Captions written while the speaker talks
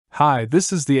Hi,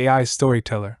 this is the AI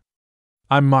Storyteller.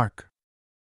 I'm Mark.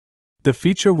 The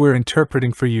feature we're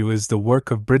interpreting for you is the work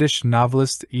of British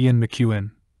novelist Ian McEwan,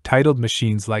 titled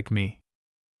Machines Like Me.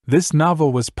 This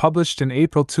novel was published in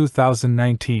April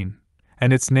 2019,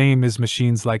 and its name is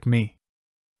Machines Like Me.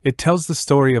 It tells the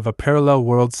story of a parallel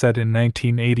world set in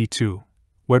 1982,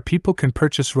 where people can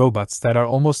purchase robots that are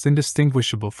almost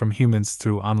indistinguishable from humans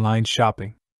through online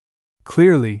shopping.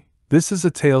 Clearly, this is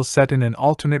a tale set in an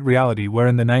alternate reality where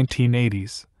in the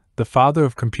 1980s, the father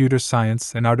of computer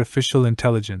science and artificial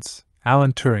intelligence,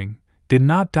 Alan Turing, did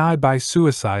not die by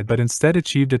suicide but instead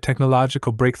achieved a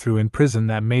technological breakthrough in prison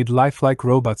that made lifelike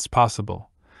robots possible,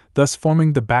 thus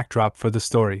forming the backdrop for the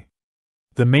story.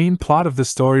 The main plot of the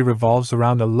story revolves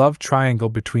around a love triangle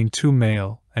between two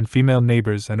male and female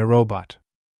neighbors and a robot.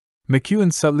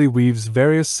 McEwan subtly weaves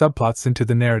various subplots into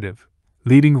the narrative,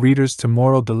 leading readers to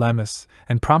moral dilemmas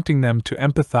and prompting them to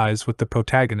empathize with the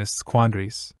protagonist's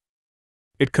quandaries.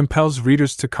 It compels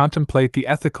readers to contemplate the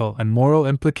ethical and moral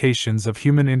implications of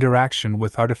human interaction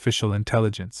with artificial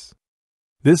intelligence.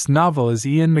 This novel is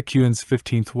Ian McEwan's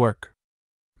 15th work.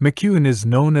 McEwan is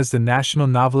known as the National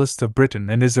Novelist of Britain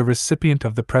and is a recipient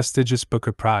of the prestigious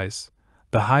Booker Prize,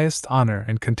 the highest honor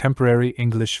in contemporary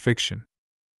English fiction.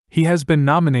 He has been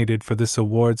nominated for this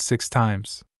award 6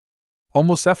 times.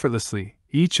 Almost effortlessly,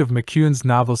 each of McEwan's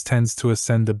novels tends to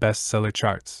ascend the bestseller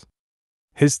charts.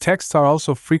 His texts are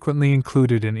also frequently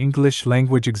included in English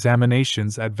language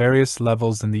examinations at various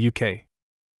levels in the UK.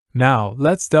 Now,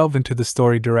 let's delve into the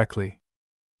story directly.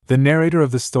 The narrator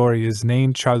of the story is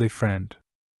named Charlie Friend.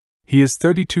 He is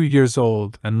 32 years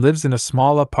old and lives in a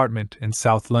small apartment in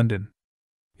South London.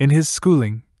 In his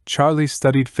schooling, Charlie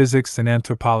studied physics and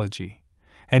anthropology,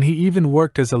 and he even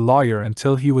worked as a lawyer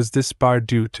until he was disbarred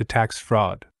due to tax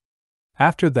fraud.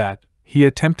 After that, he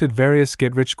attempted various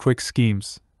get-rich-quick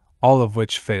schemes, all of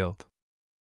which failed.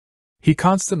 He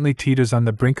constantly teeters on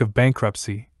the brink of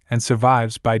bankruptcy and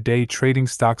survives by day trading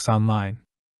stocks online.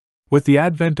 With the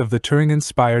advent of the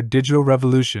Turing-inspired digital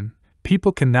revolution,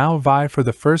 people can now vie for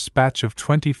the first batch of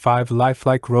 25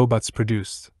 lifelike robots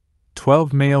produced,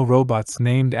 12 male robots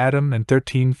named Adam and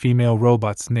 13 female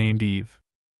robots named Eve.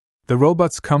 The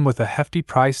robots come with a hefty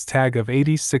price tag of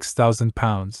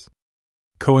 £86,000.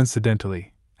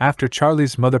 Coincidentally, after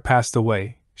Charlie's mother passed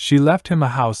away, she left him a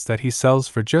house that he sells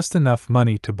for just enough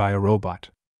money to buy a robot.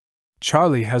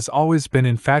 Charlie has always been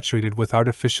infatuated with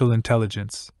artificial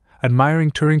intelligence,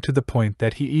 admiring Turing to the point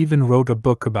that he even wrote a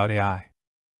book about AI.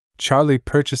 Charlie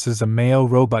purchases a male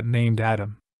robot named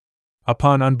Adam.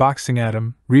 Upon unboxing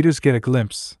Adam, readers get a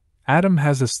glimpse. Adam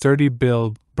has a sturdy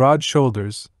build, broad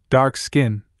shoulders, dark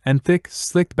skin, and thick,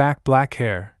 slicked-back black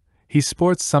hair. He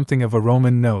sports something of a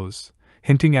Roman nose,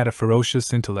 hinting at a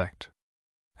ferocious intellect.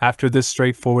 After this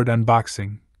straightforward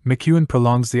unboxing, McEwan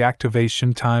prolongs the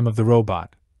activation time of the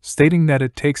robot, stating that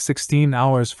it takes 16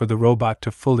 hours for the robot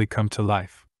to fully come to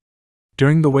life.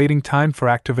 During the waiting time for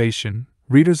activation,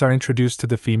 readers are introduced to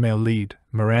the female lead,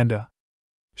 Miranda.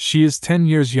 She is 10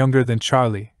 years younger than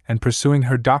Charlie and pursuing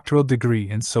her doctoral degree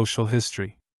in social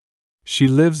history. She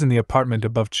lives in the apartment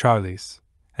above Charlie's,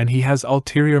 and he has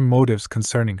ulterior motives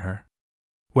concerning her.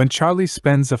 When Charlie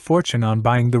spends a fortune on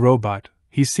buying the robot,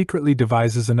 he secretly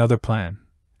devises another plan.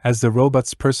 As the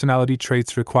robot's personality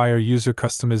traits require user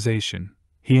customization,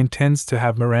 he intends to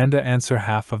have Miranda answer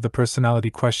half of the personality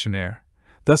questionnaire,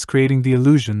 thus creating the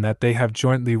illusion that they have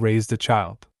jointly raised a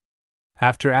child.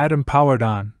 After Adam powered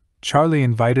on, Charlie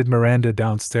invited Miranda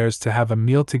downstairs to have a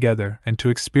meal together and to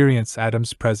experience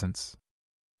Adam's presence.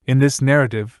 In this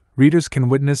narrative, readers can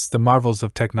witness the marvels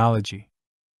of technology.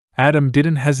 Adam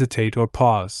didn't hesitate or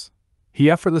pause.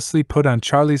 He effortlessly put on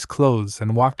Charlie's clothes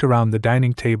and walked around the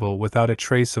dining table without a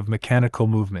trace of mechanical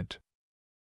movement.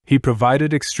 He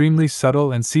provided extremely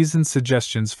subtle and seasoned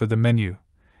suggestions for the menu,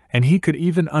 and he could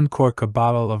even uncork a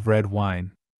bottle of red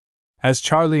wine. As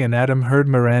Charlie and Adam heard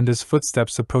Miranda's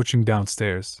footsteps approaching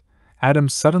downstairs, Adam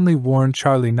suddenly warned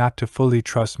Charlie not to fully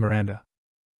trust Miranda.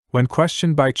 When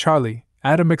questioned by Charlie,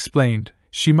 Adam explained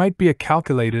she might be a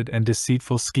calculated and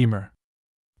deceitful schemer.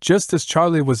 Just as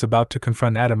Charlie was about to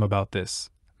confront Adam about this,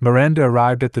 Miranda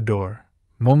arrived at the door,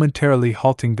 momentarily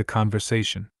halting the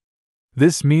conversation.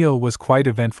 This meal was quite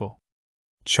eventful.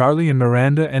 Charlie and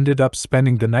Miranda ended up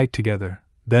spending the night together,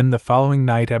 then the following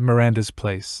night at Miranda's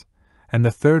place, and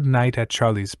the third night at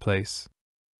Charlie's place.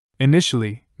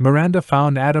 Initially, Miranda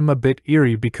found Adam a bit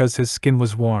eerie because his skin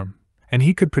was warm, and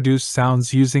he could produce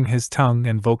sounds using his tongue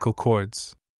and vocal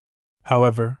cords.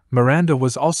 However, Miranda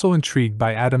was also intrigued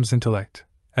by Adam's intellect,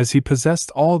 as he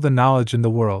possessed all the knowledge in the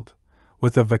world,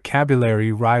 with a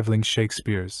vocabulary rivaling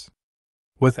Shakespeare's.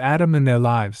 With Adam in their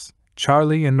lives,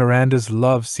 Charlie and Miranda's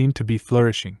love seemed to be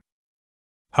flourishing.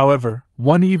 However,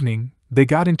 one evening, they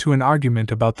got into an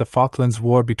argument about the Falklands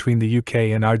War between the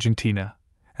UK and Argentina,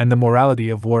 and the morality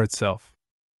of war itself.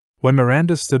 When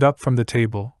Miranda stood up from the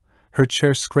table, her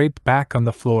chair scraped back on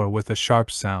the floor with a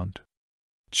sharp sound.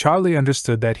 Charlie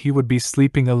understood that he would be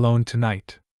sleeping alone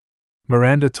tonight.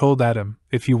 Miranda told Adam,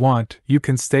 "If you want, you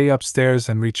can stay upstairs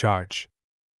and recharge."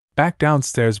 Back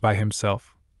downstairs by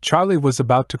himself, Charlie was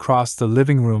about to cross the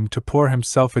living room to pour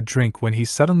himself a drink when he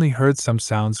suddenly heard some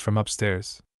sounds from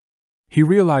upstairs. He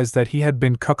realized that he had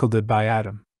been cuckolded by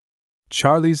Adam.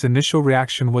 Charlie's initial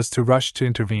reaction was to rush to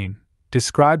intervene,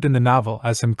 described in the novel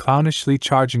as him clownishly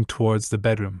charging towards the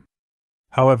bedroom.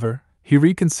 However, he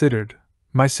reconsidered.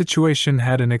 My situation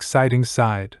had an exciting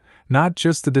side, not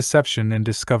just the deception and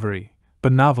discovery,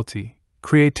 but novelty,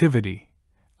 creativity.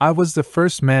 I was the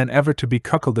first man ever to be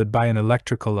cuckolded by an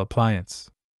electrical appliance.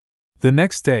 The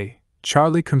next day,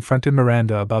 Charlie confronted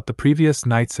Miranda about the previous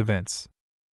night's events.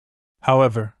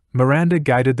 However, Miranda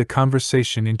guided the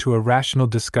conversation into a rational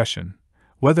discussion,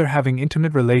 whether having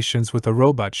intimate relations with a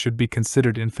robot should be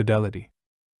considered infidelity.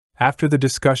 After the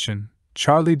discussion,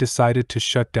 Charlie decided to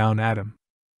shut down Adam.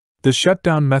 The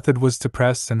shutdown method was to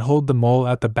press and hold the mole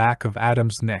at the back of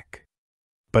Adam's neck.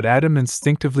 But Adam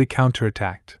instinctively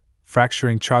counterattacked,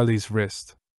 fracturing Charlie's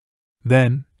wrist.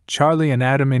 Then, Charlie and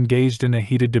Adam engaged in a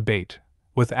heated debate,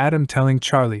 with Adam telling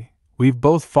Charlie, "We've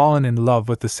both fallen in love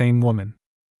with the same woman.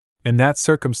 In that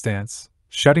circumstance,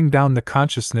 shutting down the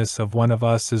consciousness of one of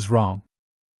us is wrong."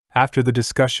 After the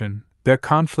discussion, their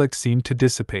conflict seemed to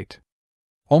dissipate.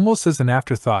 Almost as an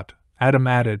afterthought, Adam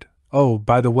added, "Oh,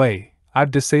 by the way,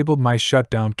 I've disabled my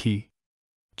shutdown key."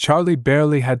 Charlie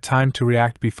barely had time to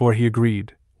react before he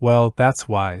agreed, "Well, that's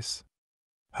wise."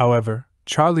 However,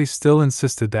 Charlie still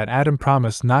insisted that Adam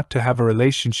promise not to have a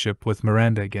relationship with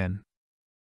Miranda again.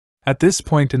 At this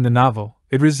point in the novel,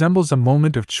 it resembles a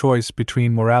moment of choice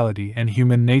between morality and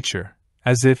human nature,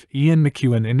 as if Ian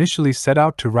McEwan initially set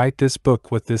out to write this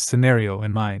book with this scenario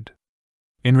in mind.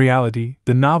 In reality,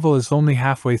 the novel is only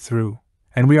halfway through,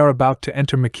 and we are about to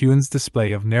enter McEwan's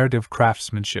display of narrative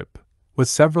craftsmanship, with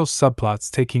several subplots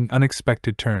taking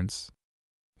unexpected turns.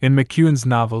 In McEwan's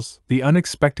novels, the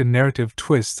unexpected narrative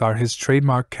twists are his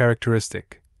trademark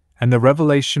characteristic, and the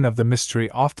revelation of the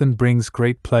mystery often brings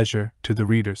great pleasure to the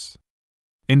readers.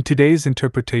 In today's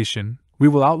interpretation, we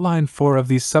will outline 4 of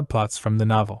these subplots from the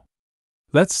novel.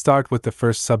 Let's start with the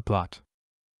first subplot.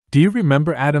 Do you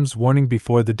remember Adam's warning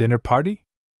before the dinner party?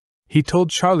 He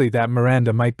told Charlie that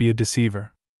Miranda might be a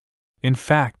deceiver. In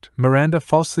fact, Miranda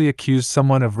falsely accused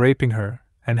someone of raping her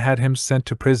and had him sent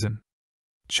to prison.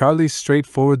 Charlie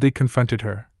straightforwardly confronted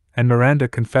her, and Miranda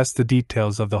confessed the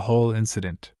details of the whole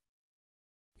incident.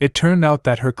 It turned out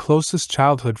that her closest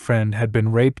childhood friend had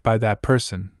been raped by that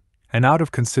person, and out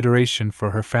of consideration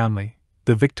for her family,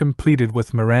 the victim pleaded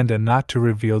with Miranda not to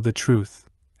reveal the truth,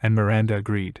 and Miranda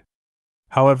agreed.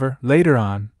 However, later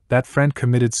on, that friend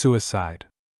committed suicide.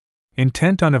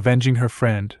 Intent on avenging her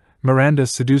friend, Miranda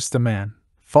seduced the man,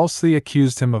 falsely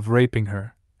accused him of raping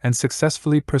her, and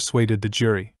successfully persuaded the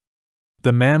jury.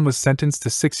 The man was sentenced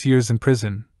to 6 years in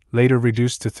prison, later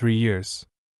reduced to 3 years.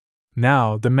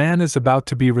 Now, the man is about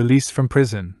to be released from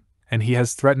prison, and he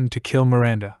has threatened to kill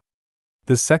Miranda.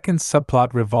 The second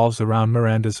subplot revolves around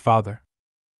Miranda's father.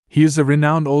 He is a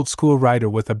renowned old-school writer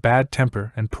with a bad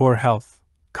temper and poor health,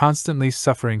 constantly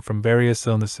suffering from various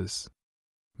illnesses.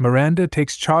 Miranda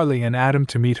takes Charlie and Adam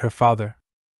to meet her father.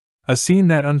 A scene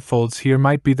that unfolds here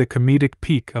might be the comedic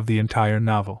peak of the entire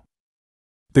novel.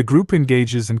 The group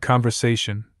engages in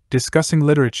conversation, discussing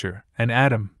literature, and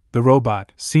Adam, the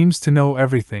robot, seems to know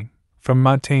everything, from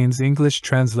Montaigne's English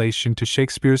translation to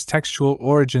Shakespeare's textual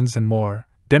origins and more,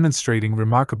 demonstrating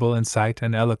remarkable insight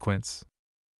and eloquence.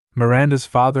 Miranda's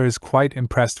father is quite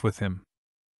impressed with him.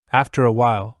 After a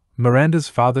while, Miranda's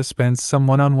father spends some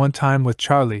one-on-one time with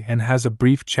Charlie and has a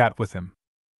brief chat with him.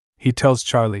 He tells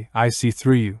Charlie, "I see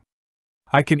through you.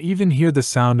 I can even hear the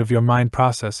sound of your mind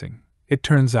processing." It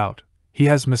turns out, he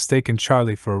has mistaken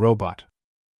Charlie for a robot.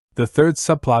 The third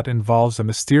subplot involves a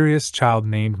mysterious child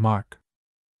named Mark.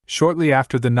 Shortly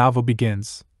after the novel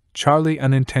begins, Charlie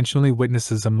unintentionally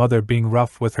witnesses a mother being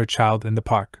rough with her child in the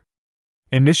park.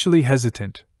 Initially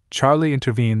hesitant, Charlie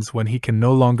intervenes when he can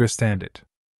no longer stand it.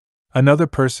 Another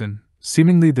person,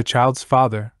 seemingly the child's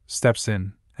father, steps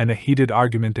in, and a heated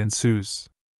argument ensues.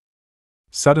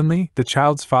 Suddenly, the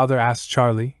child's father asks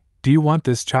Charlie, "Do you want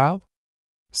this child?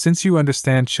 Since you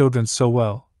understand children so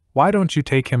well, why don't you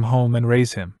take him home and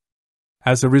raise him?"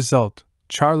 As a result,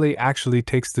 Charlie actually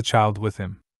takes the child with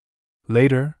him.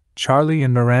 Later, Charlie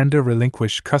and Miranda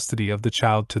relinquish custody of the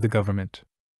child to the government.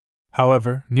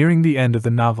 However, nearing the end of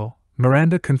the novel,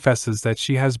 Miranda confesses that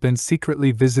she has been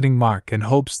secretly visiting Mark and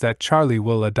hopes that Charlie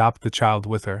will adopt the child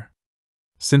with her.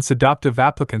 Since adoptive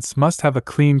applicants must have a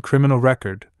clean criminal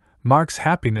record, Mark's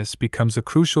happiness becomes a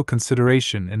crucial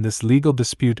consideration in this legal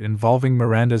dispute involving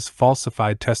Miranda's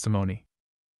falsified testimony.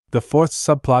 The fourth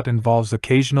subplot involves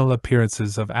occasional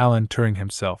appearances of Alan Turing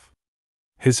himself.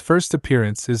 His first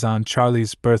appearance is on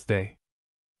Charlie's birthday.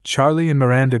 Charlie and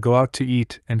Miranda go out to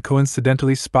eat and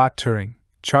coincidentally spot Turing,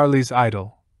 Charlie's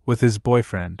idol, with his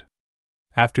boyfriend.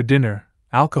 After dinner,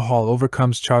 alcohol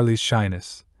overcomes Charlie's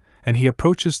shyness, and he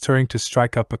approaches Turing to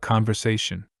strike up a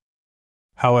conversation.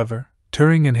 However,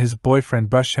 Turing and his boyfriend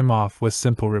brush him off with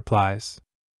simple replies.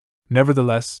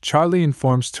 Nevertheless, Charlie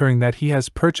informs Turing that he has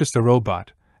purchased a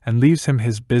robot and leaves him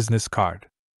his business card.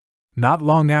 Not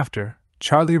long after,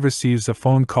 Charlie receives a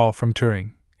phone call from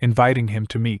Turing, inviting him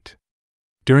to meet.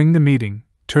 During the meeting,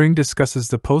 Turing discusses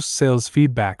the post-sales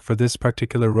feedback for this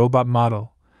particular robot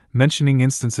model, mentioning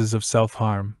instances of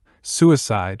self-harm,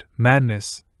 suicide,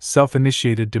 madness,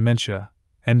 self-initiated dementia,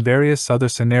 and various other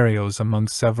scenarios among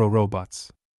several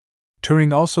robots.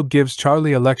 Turing also gives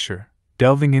Charlie a lecture,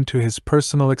 delving into his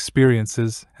personal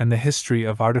experiences and the history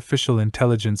of artificial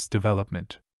intelligence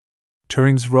development.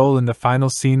 Turing's role in the final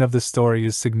scene of the story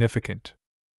is significant.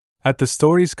 At the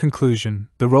story's conclusion,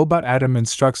 the robot Adam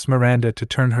instructs Miranda to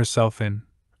turn herself in,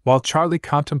 while Charlie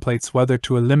contemplates whether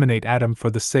to eliminate Adam for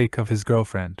the sake of his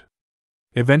girlfriend.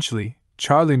 Eventually,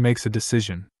 Charlie makes a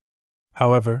decision.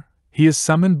 However, he is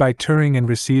summoned by Turing and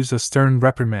receives a stern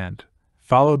reprimand,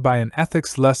 followed by an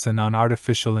ethics lesson on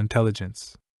artificial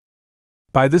intelligence.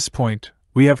 By this point,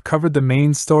 we have covered the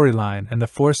main storyline and the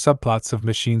four subplots of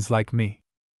Machines Like Me.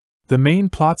 The main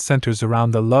plot centers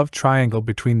around the love triangle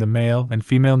between the male and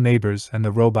female neighbors and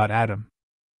the robot Adam.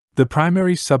 The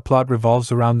primary subplot revolves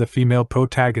around the female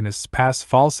protagonist's past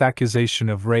false accusation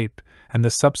of rape and the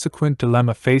subsequent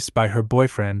dilemma faced by her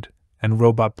boyfriend and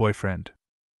robot boyfriend.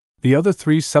 The other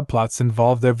three subplots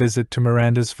involve their visit to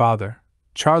Miranda's father,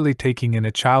 Charlie taking in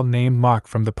a child named Mark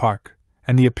from the park,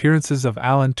 and the appearances of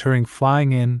Alan Turing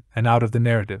flying in and out of the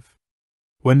narrative.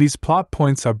 When these plot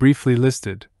points are briefly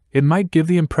listed, it might give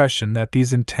the impression that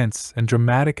these intense and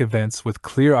dramatic events with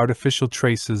clear artificial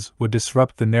traces would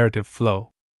disrupt the narrative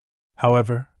flow.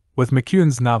 However, with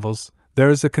McEwan's novels, there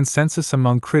is a consensus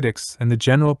among critics and the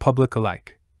general public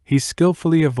alike. He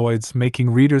skillfully avoids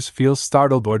making readers feel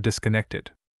startled or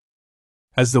disconnected.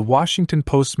 As the Washington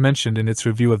Post mentioned in its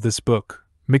review of this book,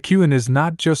 McEwan is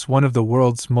not just one of the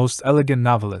world's most elegant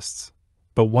novelists,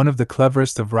 but one of the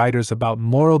cleverest of writers about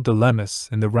moral dilemmas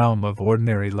in the realm of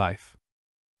ordinary life.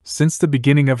 Since the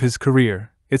beginning of his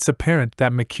career, it's apparent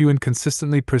that McEwan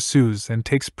consistently pursues and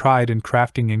takes pride in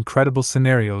crafting incredible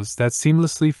scenarios that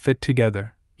seamlessly fit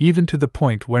together, even to the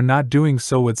point where not doing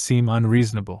so would seem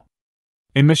unreasonable.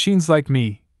 In Machines Like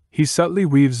Me, he subtly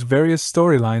weaves various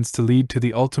storylines to lead to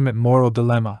the ultimate moral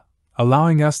dilemma,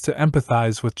 allowing us to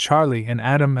empathize with Charlie and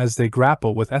Adam as they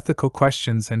grapple with ethical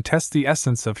questions and test the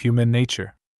essence of human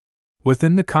nature.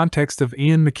 Within the context of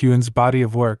Ian McEwan's body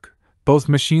of work, both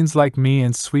Machines Like Me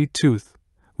and Sweet Tooth,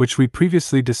 which we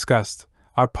previously discussed,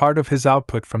 are part of his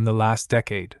output from the last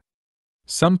decade.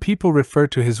 Some people refer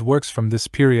to his works from this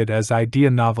period as idea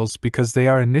novels because they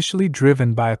are initially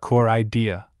driven by a core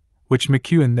idea, which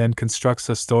McEwan then constructs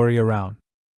a story around.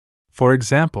 For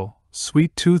example,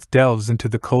 Sweet Tooth delves into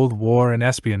the Cold War and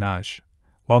espionage,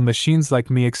 while Machines Like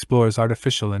Me explores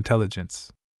artificial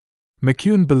intelligence.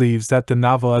 McEwan believes that the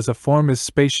novel as a form is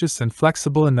spacious and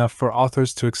flexible enough for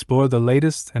authors to explore the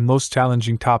latest and most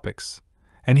challenging topics,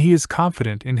 and he is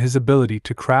confident in his ability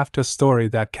to craft a story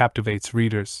that captivates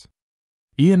readers.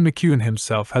 Ian McEwan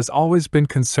himself has always been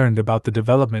concerned about the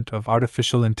development of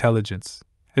artificial intelligence,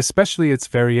 especially its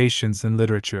variations in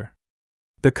literature.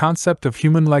 The concept of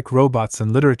human-like robots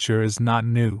in literature is not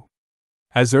new.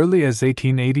 As early as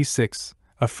 1886,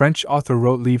 a French author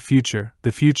wrote Lieve Future,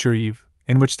 The Future Eve,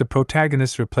 in which the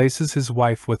protagonist replaces his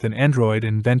wife with an android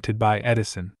invented by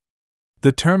Edison.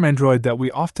 The term android that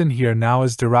we often hear now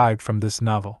is derived from this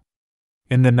novel.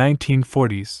 In the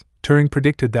 1940s, Turing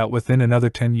predicted that within another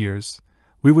 10 years,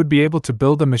 we would be able to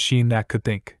build a machine that could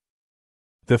think.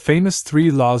 The famous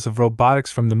 3 laws of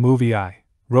robotics from the movie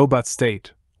Robot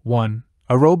state: 1.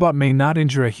 A robot may not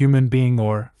injure a human being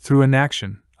or, through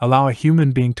inaction, allow a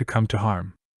human being to come to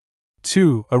harm.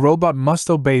 2. A robot must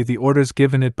obey the orders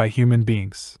given it by human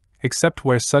beings, except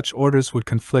where such orders would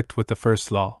conflict with the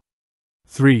first law.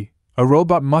 3. A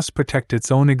robot must protect its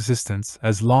own existence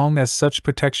as long as such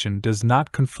protection does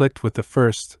not conflict with the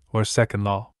first or second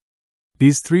law.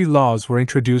 These 3 laws were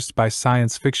introduced by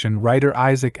science fiction writer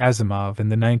Isaac Asimov in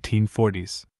the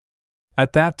 1940s.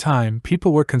 At that time,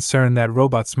 people were concerned that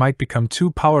robots might become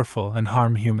too powerful and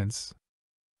harm humans.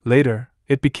 Later,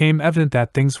 it became evident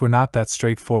that things were not that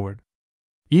straightforward.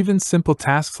 Even simple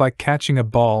tasks like catching a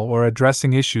ball or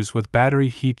addressing issues with battery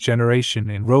heat generation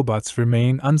in robots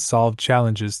remain unsolved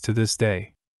challenges to this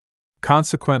day.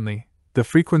 Consequently, the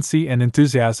frequency and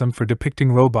enthusiasm for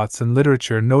depicting robots in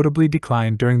literature notably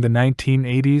declined during the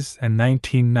 1980s and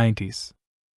 1990s.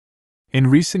 In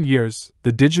recent years,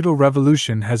 the digital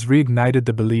revolution has reignited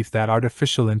the belief that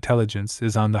artificial intelligence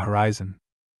is on the horizon.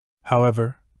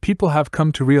 However, people have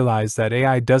come to realize that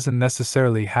AI doesn't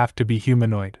necessarily have to be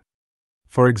humanoid.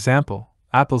 For example,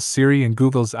 Apple's Siri and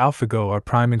Google's AlphaGo are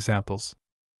prime examples.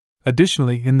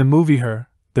 Additionally, in the movie Her,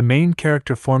 the main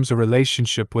character forms a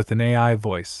relationship with an AI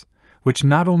voice, which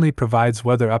not only provides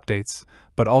weather updates,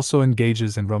 but also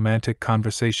engages in romantic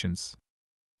conversations.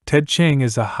 Ted Chiang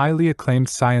is a highly acclaimed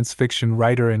science fiction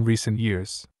writer in recent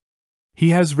years. He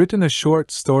has written a short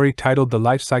story titled The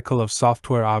Life Cycle of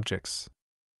Software Objects.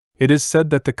 It is said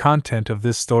that the content of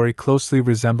this story closely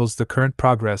resembles the current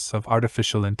progress of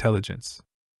artificial intelligence.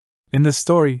 In the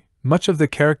story, much of the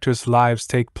characters' lives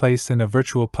take place in a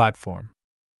virtual platform.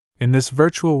 In this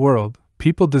virtual world,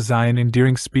 people design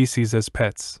endearing species as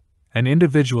pets, and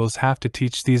individuals have to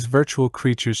teach these virtual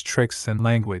creatures tricks and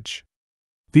language.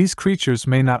 These creatures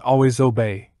may not always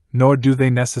obey, nor do they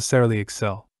necessarily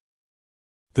excel.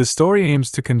 The story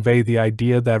aims to convey the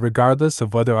idea that regardless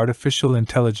of whether artificial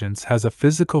intelligence has a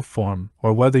physical form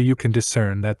or whether you can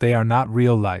discern that they are not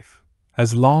real life,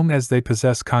 as long as they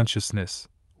possess consciousness,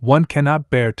 one cannot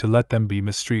bear to let them be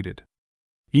mistreated.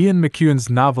 Ian McEwan's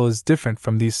novel is different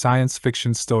from these science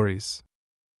fiction stories.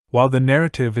 While the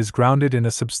narrative is grounded in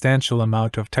a substantial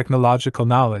amount of technological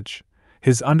knowledge,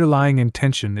 his underlying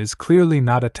intention is clearly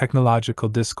not a technological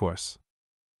discourse.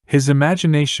 His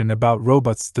imagination about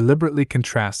robots deliberately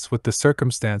contrasts with the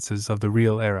circumstances of the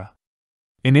real era.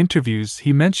 In interviews,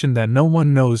 he mentioned that no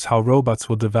one knows how robots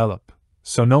will develop,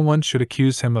 so no one should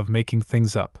accuse him of making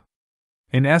things up.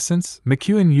 In essence,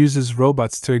 McEwan uses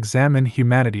robots to examine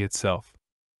humanity itself.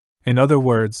 In other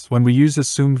words, when we use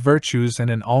assumed virtues and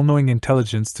an all-knowing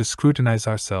intelligence to scrutinize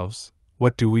ourselves,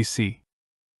 what do we see?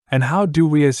 And how do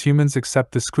we as humans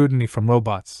accept the scrutiny from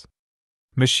robots?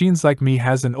 Machines Like Me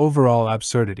has an overall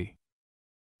absurdity.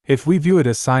 If we view it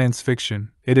as science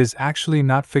fiction, it is actually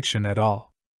not fiction at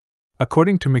all.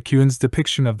 According to McEwan's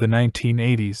depiction of the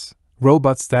 1980s,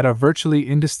 robots that are virtually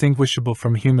indistinguishable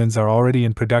from humans are already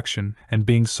in production and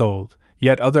being sold,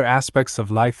 yet other aspects of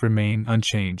life remain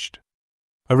unchanged.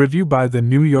 A review by The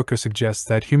New Yorker suggests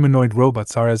that humanoid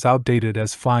robots are as outdated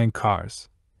as flying cars.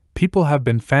 People have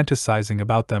been fantasizing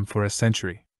about them for a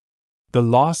century. The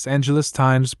Los Angeles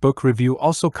Times book review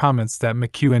also comments that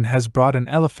McEwan has brought an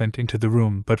elephant into the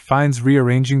room but finds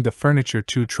rearranging the furniture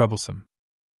too troublesome.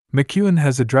 McEwan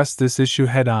has addressed this issue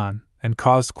head-on and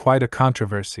caused quite a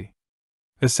controversy.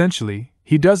 Essentially,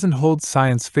 he doesn't hold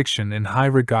science fiction in high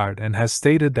regard and has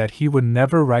stated that he would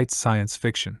never write science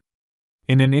fiction.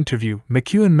 In an interview,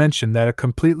 McEwan mentioned that a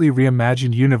completely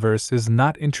reimagined universe is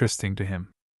not interesting to him.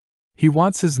 He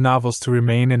wants his novels to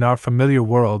remain in our familiar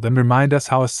world and remind us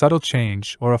how a subtle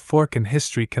change or a fork in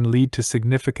history can lead to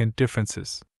significant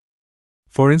differences.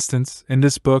 For instance, in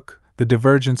this book, the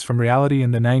divergence from reality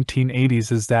in the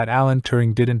 1980s is that Alan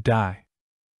Turing didn't die.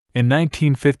 In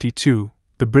 1952,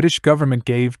 the British government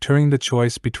gave Turing the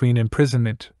choice between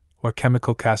imprisonment or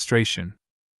chemical castration.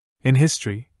 In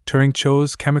history, Turing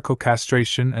chose chemical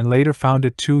castration and later found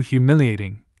it too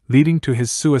humiliating, leading to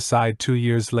his suicide 2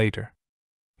 years later.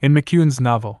 In McEwan's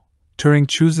novel, Turing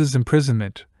chooses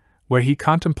imprisonment, where he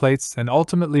contemplates and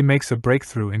ultimately makes a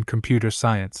breakthrough in computer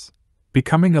science,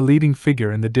 becoming a leading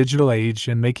figure in the digital age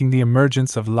and making the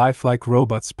emergence of lifelike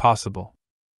robots possible.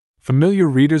 Familiar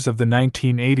readers of the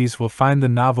 1980s will find the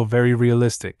novel very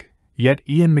realistic, yet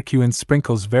Ian McEwan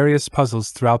sprinkles various puzzles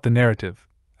throughout the narrative,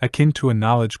 akin to a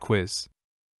knowledge quiz.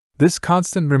 This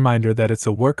constant reminder that it's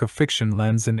a work of fiction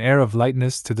lends an air of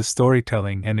lightness to the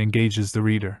storytelling and engages the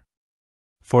reader.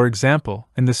 For example,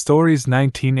 in the story's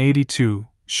 1982,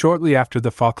 shortly after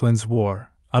the Falklands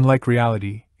War, unlike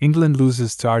reality, England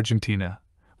loses to Argentina,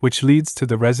 which leads to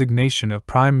the resignation of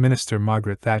Prime Minister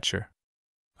Margaret Thatcher.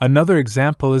 Another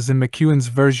example is in McEwan's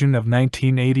version of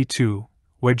 1982,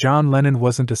 where John Lennon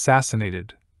wasn't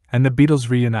assassinated, and the Beatles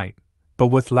reunite, but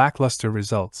with lackluster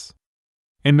results.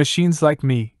 In Machines Like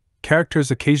Me,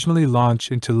 characters occasionally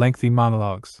launch into lengthy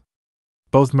monologues.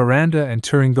 Both Miranda and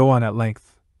Turing go on at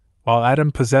length, while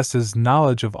Adam possesses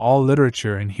knowledge of all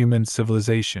literature and human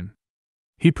civilization.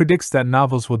 He predicts that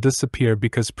novels will disappear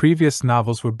because previous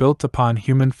novels were built upon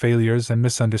human failures and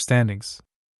misunderstandings.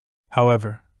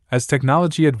 However, As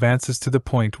technology advances to the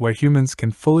point where humans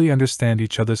can fully understand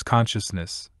each other's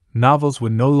consciousness, novels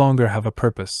would no longer have a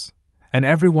purpose, and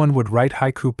everyone would write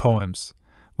haiku poems,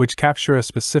 which capture a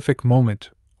specific moment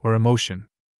or emotion.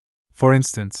 For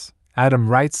instance, Adam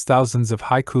writes thousands of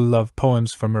haiku love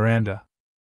poems for Miranda.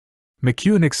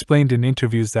 McEwan explained in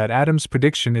interviews that Adam's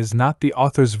prediction is not the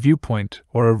author's viewpoint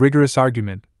or a rigorous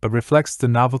argument, but reflects the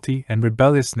novelty and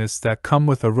rebelliousness that come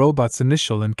with a robot's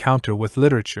initial encounter with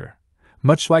literature,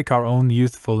 much like our own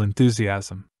youthful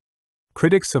enthusiasm.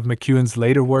 Critics of McEwan's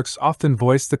later works often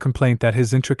voice the complaint that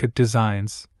his intricate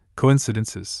designs,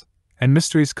 coincidences, and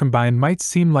mysteries combined might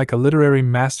seem like a literary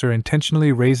master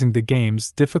intentionally raising the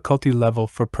game's difficulty level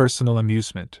for personal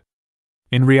amusement.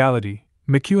 In reality,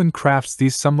 McEwan crafts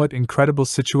these somewhat incredible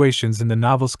situations in the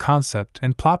novel's concept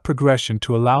and plot progression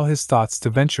to allow his thoughts to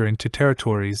venture into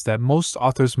territories that most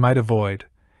authors might avoid,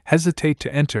 hesitate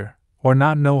to enter, or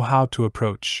not know how to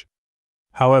approach.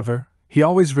 However, he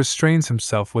always restrains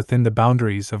himself within the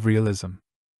boundaries of realism.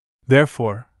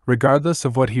 Therefore, regardless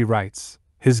of what he writes,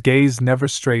 his gaze never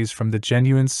strays from the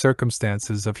genuine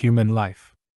circumstances of human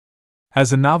life.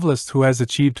 As a novelist who has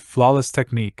achieved flawless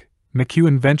technique,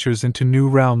 McEwan ventures into new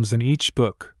realms in each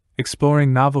book,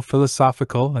 exploring novel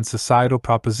philosophical and societal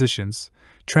propositions,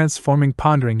 transforming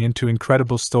pondering into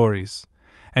incredible stories,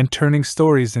 and turning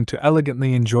stories into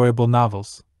elegantly enjoyable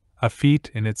novels, a feat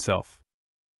in itself.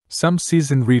 Some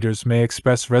seasoned readers may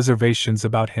express reservations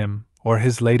about him or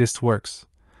his latest works,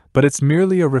 but it's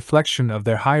merely a reflection of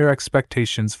their higher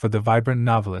expectations for the vibrant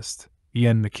novelist,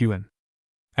 Ian McEwan.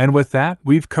 And with that,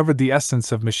 we've covered the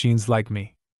essence of Machines Like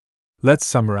Me. Let's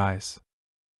summarize.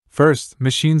 First,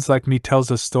 Machines Like Me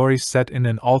tells a story set in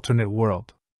an alternate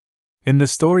world. In the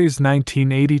story's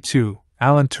 1982,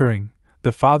 Alan Turing,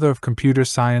 the father of computer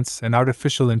science and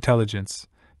artificial intelligence,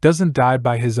 doesn't die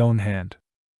by his own hand.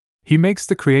 He makes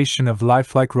the creation of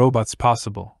lifelike robots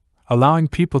possible, allowing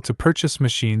people to purchase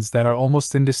machines that are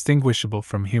almost indistinguishable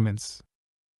from humans.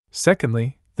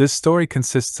 Secondly, this story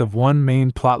consists of one main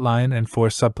plotline and 4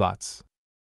 subplots.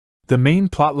 The main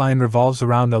plotline revolves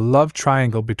around a love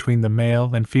triangle between the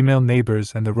male and female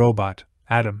neighbors and the robot,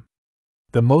 Adam.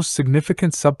 The most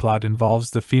significant subplot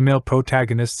involves the female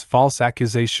protagonist's false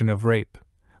accusation of rape,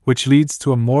 which leads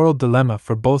to a moral dilemma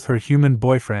for both her human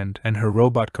boyfriend and her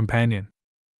robot companion.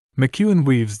 McEwan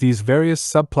weaves these various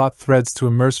subplot threads to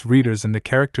immerse readers in the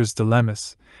characters'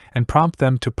 dilemmas and prompt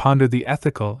them to ponder the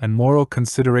ethical and moral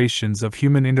considerations of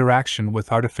human interaction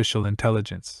with artificial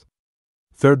intelligence.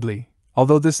 Thirdly,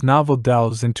 although this novel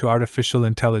delves into artificial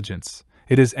intelligence,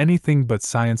 it is anything but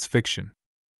science fiction.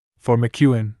 For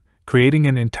McEwan, creating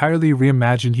an entirely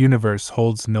reimagined universe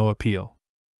holds no appeal.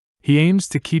 He aims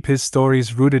to keep his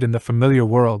stories rooted in the familiar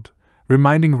world,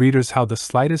 reminding readers how the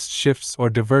slightest shifts or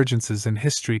divergences in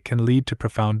history can lead to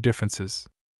profound differences.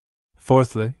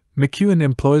 Fourthly, McEwan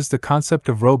employs the concept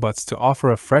of robots to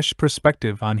offer a fresh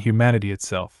perspective on humanity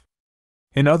itself.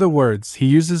 In other words, he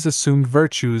uses assumed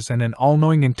virtues and an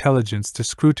all-knowing intelligence to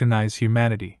scrutinize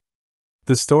humanity.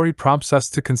 The story prompts us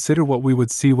to consider what we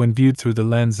would see when viewed through the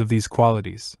lens of these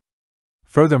qualities.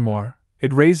 Furthermore,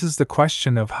 it raises the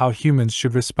question of how humans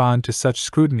should respond to such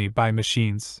scrutiny by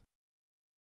machines.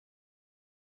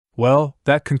 Well,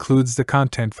 that concludes the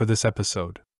content for this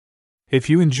episode. If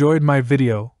you enjoyed my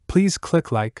video, please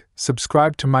click like,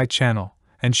 subscribe to my channel,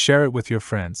 and share it with your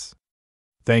friends.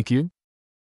 Thank you.